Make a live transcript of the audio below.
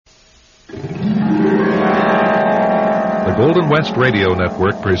Golden West Radio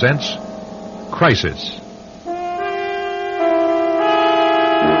Network presents Crisis.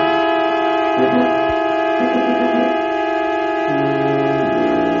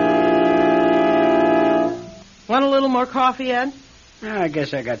 Want a little more coffee, Ed? I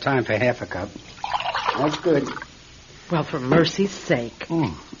guess I got time for half a cup. That's good. Well, for mercy's sake.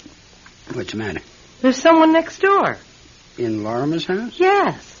 What's the matter? There's someone next door. In Lorimer's house?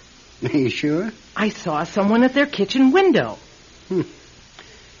 Yes. Are you sure? I saw someone at their kitchen window.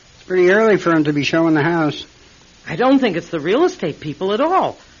 It's pretty early for him to be showing the house. I don't think it's the real estate people at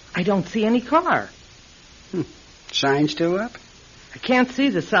all. I don't see any car. Sign still up? I can't see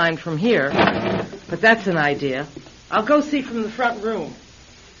the sign from here, but that's an idea. I'll go see from the front room.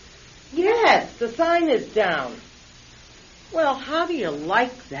 Yes, the sign is down. Well, how do you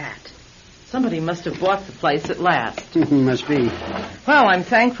like that? Somebody must have bought the place at last. Must be. Well, I'm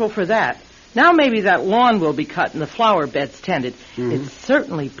thankful for that. Now maybe that lawn will be cut and the flower beds tended. It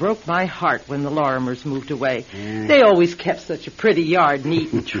certainly broke my heart when the Lorimers moved away. Yeah. They always kept such a pretty yard,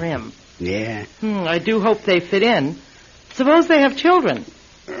 neat and trim. Yeah. I do hope they fit in. Suppose they have children.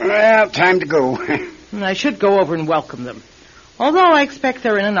 Well, time to go. I should go over and welcome them. Although I expect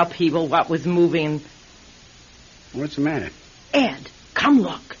they're in an upheaval, what with moving. What's the matter? Ed, come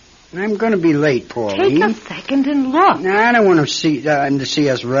look. I'm going to be late, Pauline. Take a second and look. No, I don't want to see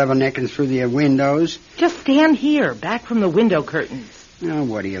us rubbernecking through the windows. Just stand here, back from the window curtains. Now,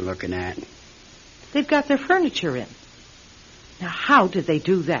 what are you looking at? They've got their furniture in. Now, how did they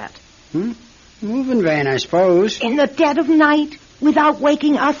do that? Moving van, I suppose. In the dead of night, without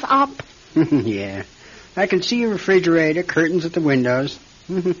waking us up? Yeah. I can see a refrigerator, curtains at the windows.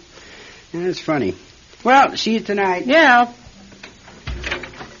 That's funny. Well, see you tonight. Yeah.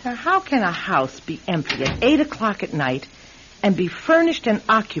 Now, how can a house be empty at 8 o'clock at night and be furnished and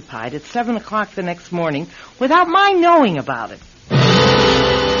occupied at 7 o'clock the next morning without my knowing about it?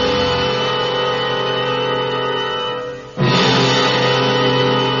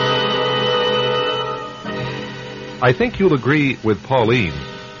 I think you'll agree with Pauline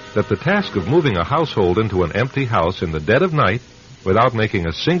that the task of moving a household into an empty house in the dead of night without making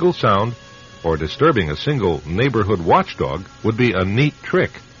a single sound or disturbing a single neighborhood watchdog would be a neat trick.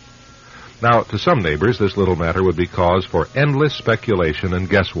 Now, to some neighbors, this little matter would be cause for endless speculation and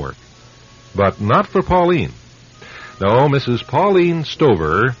guesswork. But not for Pauline. No, Mrs. Pauline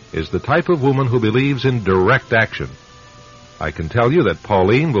Stover is the type of woman who believes in direct action. I can tell you that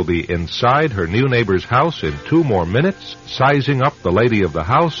Pauline will be inside her new neighbor's house in 2 more minutes, sizing up the lady of the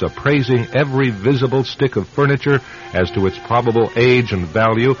house, appraising every visible stick of furniture as to its probable age and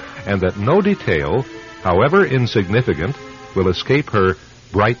value, and that no detail, however insignificant, will escape her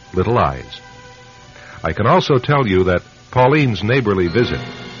bright little eyes. I can also tell you that Pauline's neighborly visit,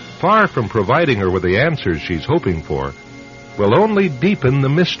 far from providing her with the answers she's hoping for, will only deepen the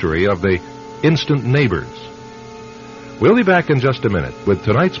mystery of the instant neighbors. We'll be back in just a minute with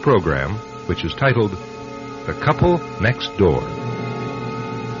tonight's program, which is titled The Couple Next Door.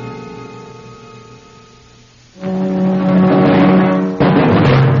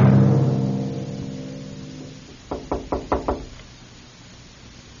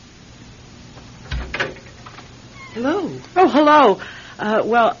 Hello. Oh, hello.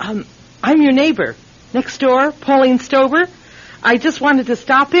 I'm your neighbor. Next door, Pauline Stover. I just wanted to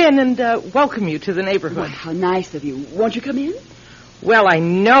stop in and welcome you to the neighborhood. Well, how nice of you. Won't you come in? Well, I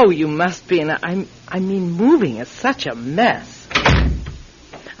know you must be, and moving is such a mess.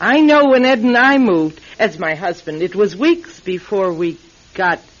 I know when Ed and I moved, Ed's my husband, it was weeks before we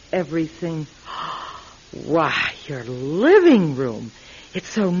got everything. Why, your living room. It's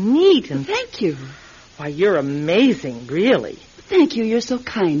so neat and... Thank you. Why, you're amazing, really. Thank you. You're so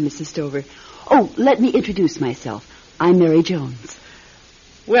kind, Mrs. Stover. Oh, let me introduce myself. I'm Mary Jones.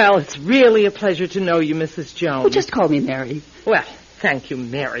 Well, it's really a pleasure to know you, Mrs. Jones. Oh, just call me Mary. Well, thank you,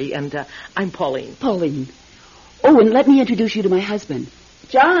 Mary, and I'm Pauline. Pauline. Oh, and let me introduce you to my husband.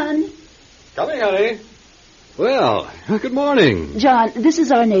 John. Coming, honey. Well, good morning. John, this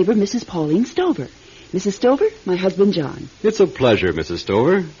is our neighbor, Mrs. Pauline Stover. Mrs. Stover, my husband, John. It's a pleasure, Mrs.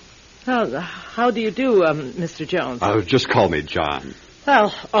 Stover. How do you do, Mr. Jones? Just call me John.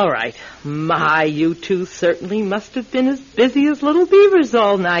 Well, all right. My, you two certainly must have been as busy as little beavers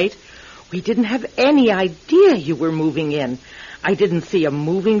all night. We didn't have any idea you were moving in. I didn't see a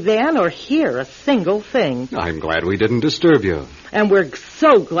moving van or hear a single thing. I'm glad we didn't disturb you. And we're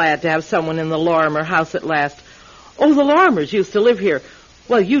so glad to have someone in the Lorimer house at last. Oh, the Lorimers used to live here.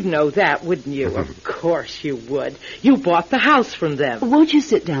 Well, you'd know that, wouldn't you? Of course you would. You bought the house from them. Won't you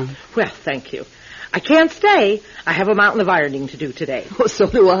sit down? Well, thank you. I can't stay. I have a mountain of ironing to do today. Oh, so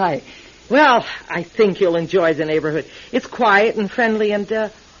do I. Well, I think you'll enjoy the neighborhood. It's quiet and friendly and,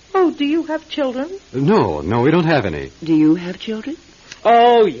 do you have children? No, we don't have any. Do you have children?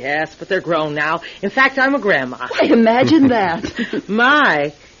 Oh, yes, but they're grown now. In fact, I'm a grandma. Why, imagine that.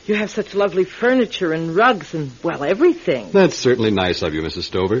 My, you have such lovely furniture and rugs and, well, everything. That's certainly nice of you, Mrs.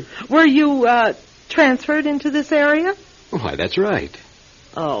 Stover. Were you, transferred into this area? Why, that's right.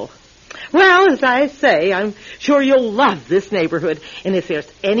 Oh. Well, as I say, I'm sure you'll love this neighborhood. And if there's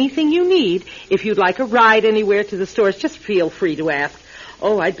anything you need, if you'd like a ride anywhere to the stores, just feel free to ask.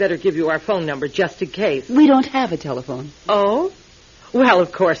 Oh, I'd better give you our phone number just in case. We don't have a telephone. Oh? Well,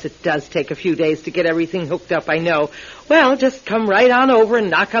 of course, it does take a few days to get everything hooked up, I know. Well, just come right on over and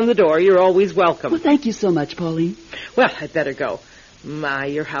knock on the door. You're always welcome. Well, thank you so much, Pauline. Well, I'd better go. My,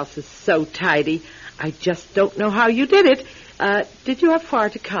 your house is so tidy. I just don't know how you did it. Did you have far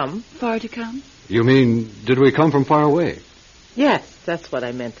to come? Far to come? You mean, did we come from far away? Yes, that's what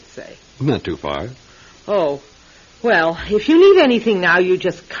I meant to say. Not too far. Oh, well, if you need anything now, you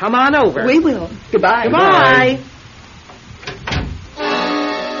just come on over. We will. Goodbye. Goodbye.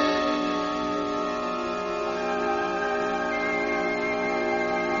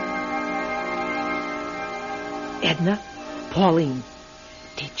 Edna, Pauline,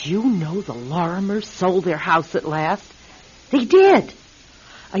 did you know the Lorimers sold their house at last? They did.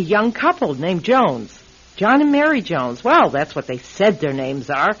 A young couple named Jones. John and Mary Jones. Well, that's what they said their names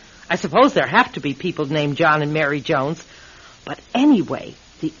are. I suppose there have to be people named John and Mary Jones. But anyway,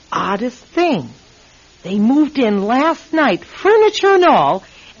 the oddest thing. They moved in last night, furniture and all,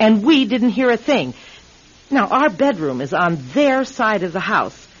 and we didn't hear a thing. Now, our bedroom is on their side of the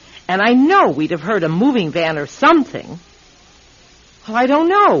house, and I know we'd have heard a moving van or something. Well, I don't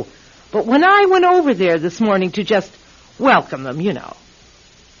know. But when I went over there this morning to just welcome them, you know,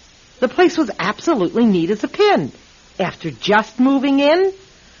 the place was absolutely neat as a pin. After just moving in,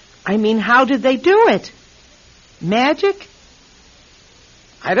 I mean, how did they do it? Magic?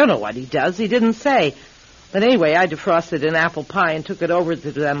 I don't know what he does. He didn't say. But anyway, I defrosted an apple pie and took it over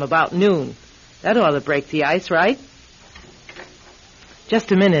to them about noon. That ought to break the ice, right?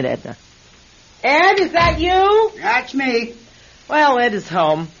 Just a minute, Edna. Ed, is that you? That's me. Well, Ed is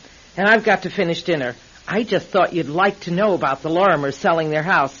home, and I've got to finish dinner. I just thought you'd like to know about the Lorimers selling their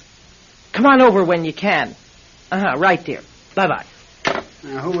house. Come on over when you can. Right, dear. Bye-bye.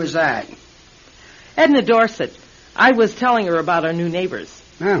 Who was that? Edna Dorset. I was telling her about our new neighbors.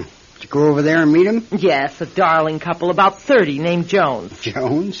 Oh, did you go over there and meet him? Yes, a darling couple, about 30, named Jones.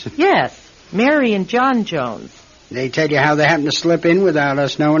 Jones? Yes, Mary and John Jones. They tell you how they happened to slip in without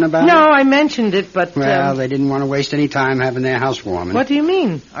us knowing about it? No, I mentioned it, but... Well, they didn't want to waste any time having their housewarming. What do you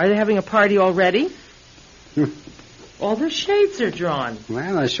mean? Are they having a party already? All the shades are drawn.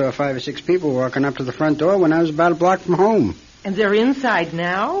 Well, I saw 5 or 6 people walking up to the front door when I was about a block from home. And they're inside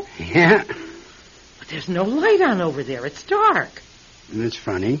now? Yeah. But there's no light on over there. It's dark. That's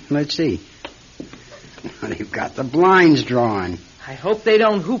funny. Let's see. They've got the blinds drawn. I hope they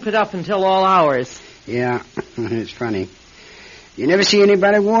don't hoop it up until all hours. Yeah, it's funny. You never see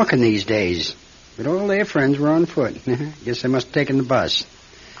anybody walking these days. But all their friends were on foot. Guess they must have taken the bus.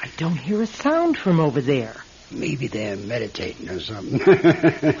 I don't hear a sound from over there. Maybe they're meditating or something.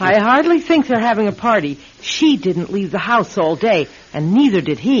 I hardly think they're having a party. She didn't leave the house all day, and neither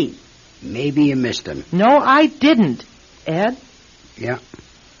did he. Maybe you missed them. No, I didn't. Ed? Yeah?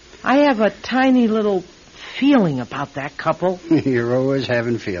 I have a tiny little feeling about that couple. You're always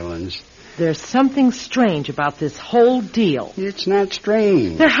having feelings. There's something strange about this whole deal. It's not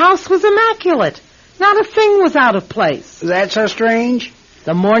strange. Their house was immaculate. Not a thing was out of place. That's so strange?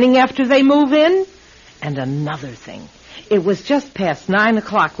 The morning after they move in, and another thing. It was just past 9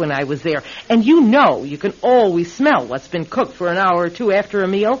 o'clock when I was there, and you know you can always smell what's been cooked for an hour or two after a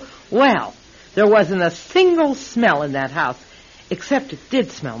meal. Well, there wasn't a single smell in that house, except it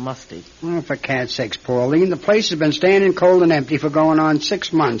did smell musty. Well, for cat's sakes, Pauline, the place has been standing cold and empty for going on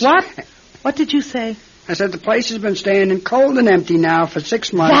 6 months. What? What did you say? I said the place has been standing cold and empty now for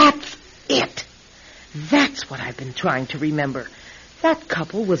 6 months. That's it. That's what I've been trying to remember. That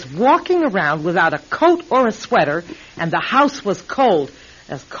couple was walking around without a coat or a sweater, and the house was cold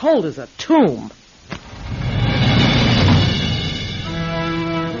as a tomb.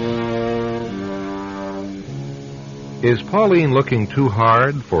 Is Pauline looking too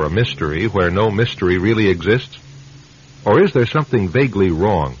hard for a mystery where no mystery really exists? Or is there something vaguely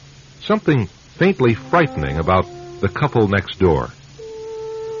wrong, something faintly frightening about the couple next door?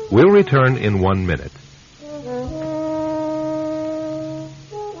 We'll return in 1 minute.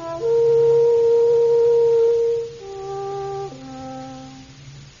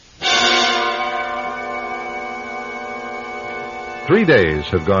 3 days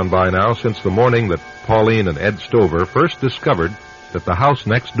have gone by now since the morning that Pauline and Ed Stover first discovered that the house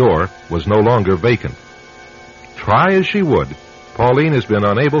next door was no longer vacant. Try as she would, Pauline has been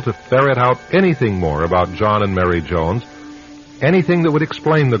unable to ferret out anything more about John and Mary Jones, anything that would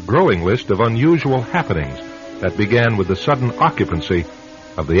explain the growing list of unusual happenings that began with the sudden occupancy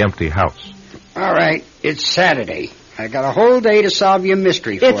of the empty house. All right, it's Saturday. I got a whole day to solve your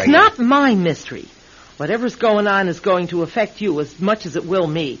mystery for you. It's not my mystery. Whatever's going on is going to affect you as much as it will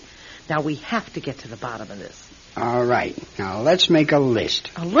me. Now, we have to get to the bottom of this. All right. Now, let's make a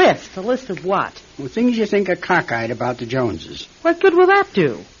list. A list? A list of what? Well, things you think are cockeyed about the Joneses. What good will that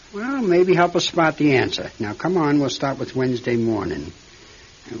do? Well, maybe help us spot the answer. Now, come on, we'll start with Wednesday morning.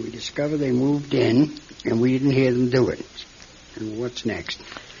 And we discover they moved in, and we didn't hear them do it. And what's next?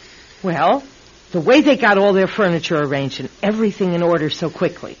 Well, the way they got all their furniture arranged and everything in order so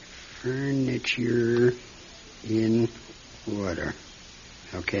quickly. Furniture in order.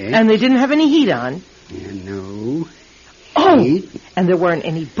 Okay. And they didn't have any heat on. Yeah, no. Oh, Heat. and there weren't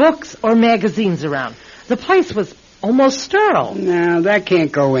any books or magazines around. The place was almost sterile. Now, that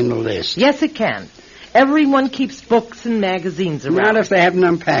can't go in the list. Yes, it can. Everyone keeps books and magazines around. Not if they haven't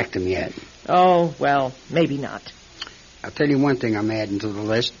unpacked them yet. Oh, well, maybe not. I'll tell you one thing I'm adding to the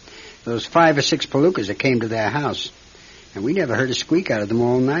list. Those 5 or 6 palookas that came to their house. And we never heard a squeak out of them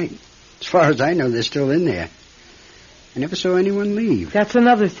all night. As far as I know, they're still in there. I never saw anyone leave. That's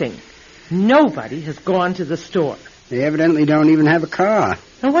another thing. Nobody has gone to the store. They evidently don't even have a car.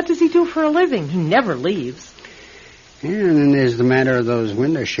 And what does he do for a living? He never leaves. Yeah, and then there's the matter of those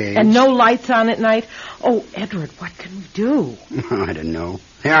window shades. And no lights on at night. Oh, Edward, what can we do? I don't know.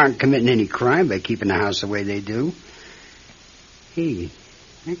 They aren't committing any crime by keeping the house the way they do. Hey,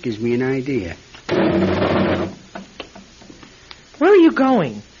 that gives me an idea. Where are you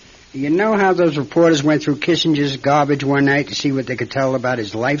going? You know how those reporters went through Kissinger's garbage one night to see what they could tell about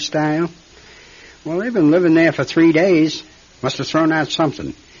his lifestyle? Well, they've been living there for 3 days. Must have thrown out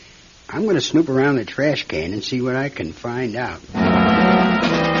something. I'm going to snoop around the trash can and see what I can find out.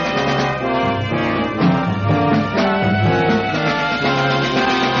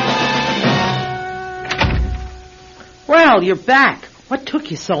 Well, you're back. What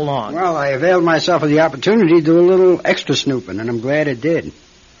took you so long? Well, I availed myself of the opportunity to do a little extra snooping, and I'm glad I did.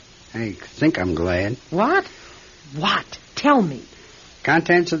 I think I'm glad. What? What? Tell me.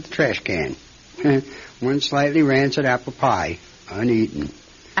 Contents of the trash can. One slightly rancid apple pie, uneaten.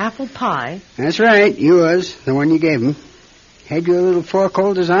 Apple pie? That's right, yours, the one you gave him. Had your little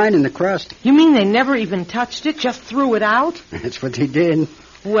fork-hole design in the crust. You mean they never even touched it, just threw it out? That's what they did.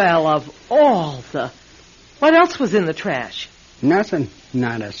 Well, of all the... What else was in the trash? Nothing.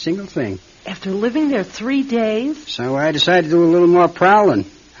 Not a single thing. After living there 3 days? So I decided to do a little more prowling.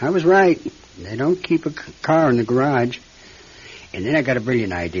 I was right. They don't keep a car in the garage. And then I got a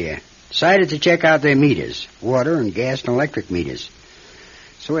brilliant idea. Decided to check out their meters. Water and gas and electric meters.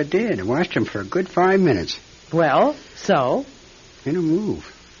 So I did. I watched them for a good 5 minutes. Well, so? They don't move.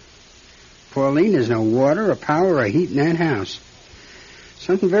 Pauline, there's no water or power or heat in that house.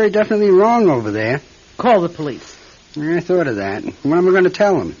 Something very definitely wrong over there. Call the police. I thought of that. What am I going to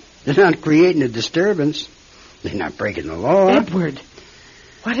tell them? They're not creating a disturbance. They're not breaking the law. Edward,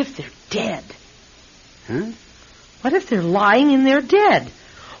 what if they're dead? Huh? What if they're lying in their dead?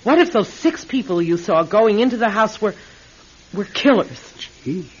 What if those 6 people you saw going into the house were killers?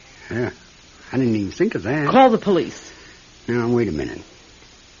 Gee, yeah. I didn't even think of that. Call the police. Now, wait a minute.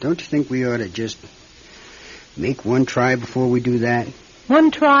 Don't you think we ought to just make one try before we do that?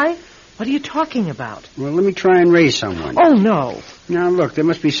 One try? What are you talking about? Well, let me try and raise someone. Oh, no. Now, look, there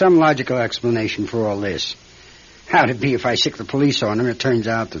must be some logical explanation for all this. How'd it be if I sick the police on them and it turns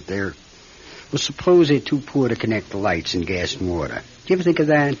out that they're... Well, suppose they're too poor to connect the lights and gas and water. Do you ever think of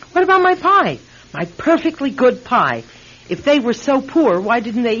that? What about my pie? My perfectly good pie. If they were so poor, why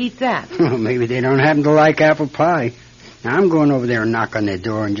didn't they eat that? Well, maybe they don't happen to like apple pie. Now, I'm going over there and knock on their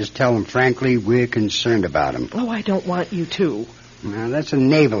door and just tell them, frankly, we're concerned about them. Oh, I don't want you to. Now, that's a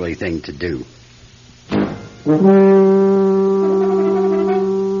neighborly thing to do.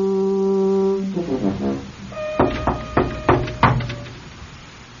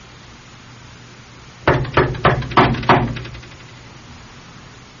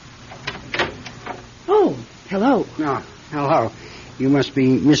 Oh, hello. Oh, hello. You must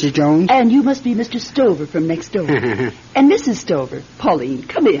be Mrs. Jones? And you must be Mr. Stover from next door. And Mrs. Stover. Pauline,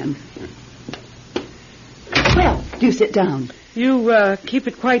 come in. Well, do sit down. You keep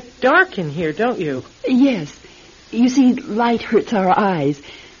it quite dark in here, don't you? Yes. You see, light hurts our eyes.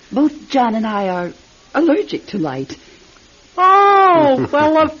 Both John and I are allergic to light. Oh,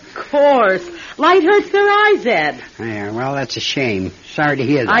 well, of course. Light hurts their eyes, Ed. Yeah, well, that's a shame. Sorry to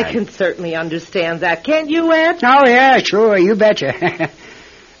hear that. I can certainly understand that. Can't you, Ed? Oh, yeah, sure. You betcha.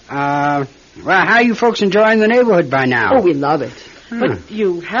 Well, how are you folks enjoying the neighborhood by now? Oh, we love it. But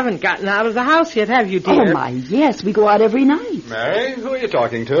you haven't gotten out of the house yet, have you, dear? Oh, my, yes. We go out every night. Mary, who are you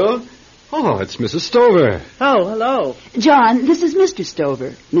talking to? Oh, it's Mrs. Stover. Oh, hello. John, this is Mr. Stover.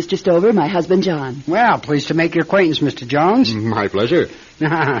 Mr. Stover, my husband, John. Well, pleased to make your acquaintance, Mr. Jones. My pleasure.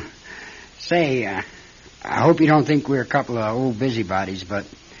 Say, I hope you don't think we're a couple of old busybodies, but,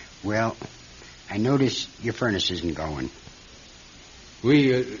 well, I notice your furnace isn't going.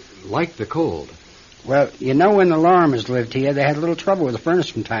 We like the cold. Well, you know when the Lorimer's lived here, they had a little trouble with the furnace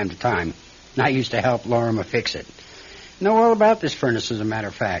from time to time. And I used to help Lorimer fix it. Know all about this furnace, as a matter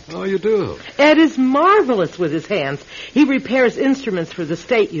of fact. Oh, you do? Ed is marvelous with his hands. He repairs instruments for the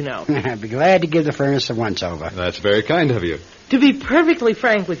state, you know. I'd be glad to give the furnace a once-over. That's very kind of you. To be perfectly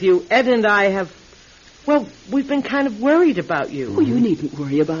frank with you, Ed and I have, well, we've been kind of worried about you. Oh, you needn't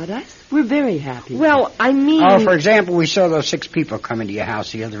worry about us. We're very happy. Well, I mean... Oh, for example, we saw those 6 people come into your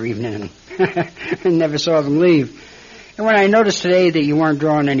house the other evening and never saw them leave. And when I noticed today that you weren't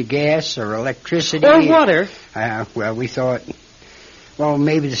drawing any gas or electricity... Or water. Well, we thought, well,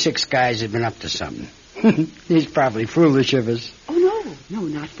 maybe the 6 guys had been up to something. He's probably foolish of us. Oh, no,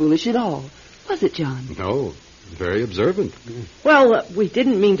 not foolish at all. Was it, John? No, very observant. Well, we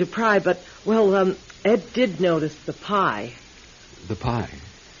didn't mean to pry, but, well, Ed did notice the pie. The pie.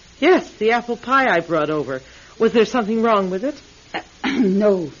 Yes, the apple pie I brought over. Was there something wrong with it?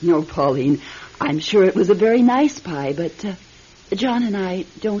 No, Pauline. I'm sure it was a very nice pie, but John and I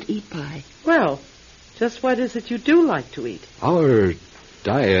don't eat pie. Well, just what is it you do like to eat? Our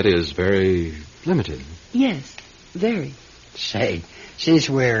diet is very limited. Yes, very. Say, since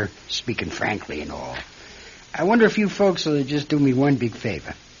we're speaking frankly and all, I wonder if you folks will just do me one big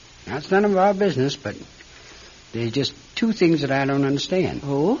favor. Now, it's none of our business, but there's just 2 things that I don't understand.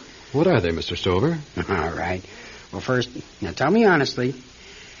 Oh? What are they, Mr. Stover? All right. Well, first, now tell me honestly,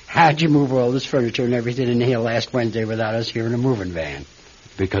 how'd you move all this furniture and everything in here last Wednesday without us here in a moving van?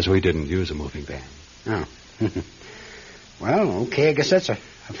 Because we didn't use a moving van. Oh. Well, okay, I guess that's a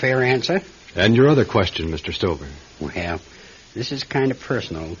fair answer. And your other question, Mr. Stover? Well, this is kind of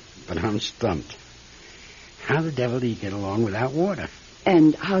personal, but I'm stumped. How the devil do you get along without water?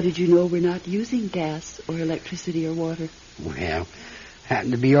 And how did you know we're not using gas or electricity or water? Well,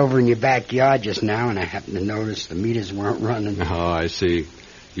 happened to be over in your backyard just now, and I happened to notice the meters weren't running. Oh, I see.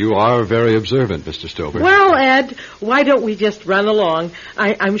 You are very observant, Mr. Stover. Well, Ed, why don't we just run along?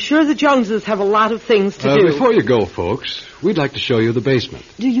 I'm sure the Joneses have a lot of things to do. Before you go, folks, we'd like to show you the basement.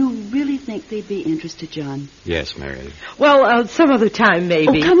 Do you really think they'd be interested, John? Yes, Mary. Well, some other time,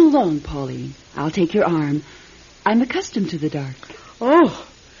 maybe. Oh, come along, Pauline. I'll take your arm. I'm accustomed to the dark. Oh,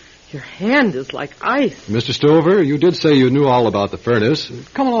 your hand is like ice. Mr. Stover, you did say you knew all about the furnace.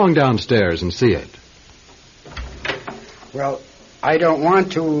 Come along downstairs and see it. Well, I don't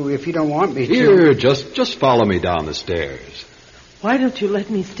want to if you don't want me to. Here, just follow me down the stairs. Why don't you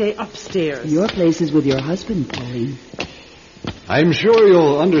let me stay upstairs? Your place is with your husband, Pauline. I'm sure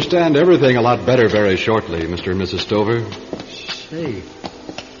you'll understand everything a lot better very shortly, Mr. and Mrs. Stover. Say,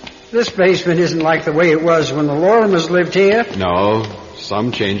 this basement isn't like the way it was when the Lorimers lived here. No,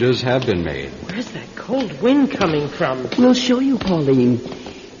 some changes have been made. Where's that cold wind coming from? We'll show you, Pauline.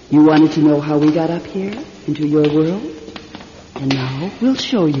 You wanted to know how we got up here, into your world? And now we'll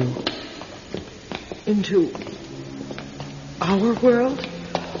show you. Into our world?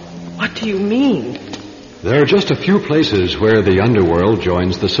 What do you mean? There are just a few places where the underworld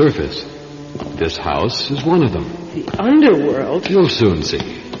joins the surface. This house is one of them. The underworld? You'll soon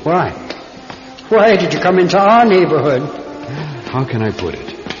see. Why? Why did you come into our neighborhood? How can I put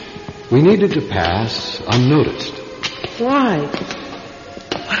it? We needed to pass unnoticed. Why?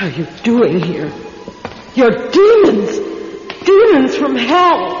 What are you doing here? You're demons! Demons from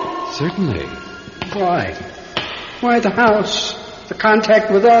hell! Certainly. Why? Why the house? The contact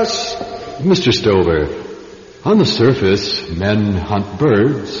with us? Mr. Stover, on the surface, men hunt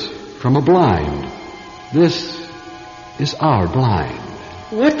birds from a blind. This is our blind.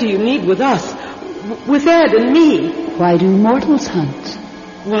 What do you need with us? With Ed and me? Why do mortals hunt?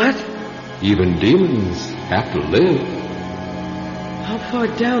 What? Even demons have to live. How far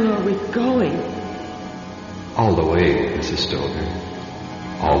down are we going? All the way, Mrs. Stover.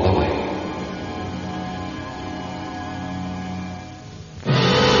 All the way.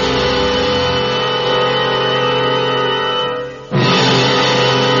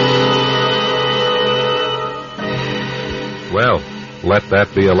 Well, let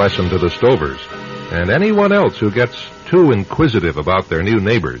that be a lesson to the Stovers and anyone else who gets too inquisitive about their new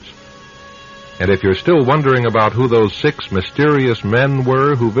neighbors. And if you're still wondering about who those 6 mysterious men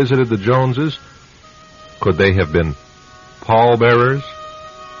were who visited the Joneses, could they have been pallbearers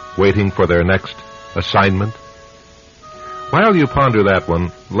waiting for their next assignment? While you ponder that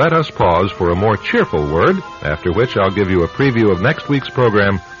one, let us pause for a more cheerful word, after which I'll give you a preview of next week's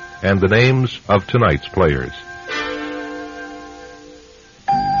program and the names of tonight's players.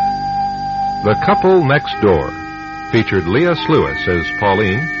 The Couple Next Door featured Leah Slewis as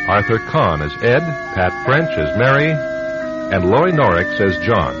Pauline, Arthur Kahn as Ed, Pat French as Mary, and Loy Norrix as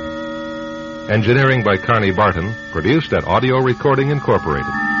John. Engineering by Carney Barton, produced at Audio Recording Incorporated.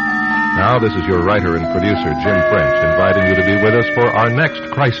 Now this is your writer and producer, Jim French, inviting you to be with us for our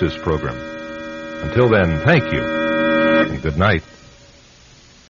next Crisis program. Until then, thank you, and good night.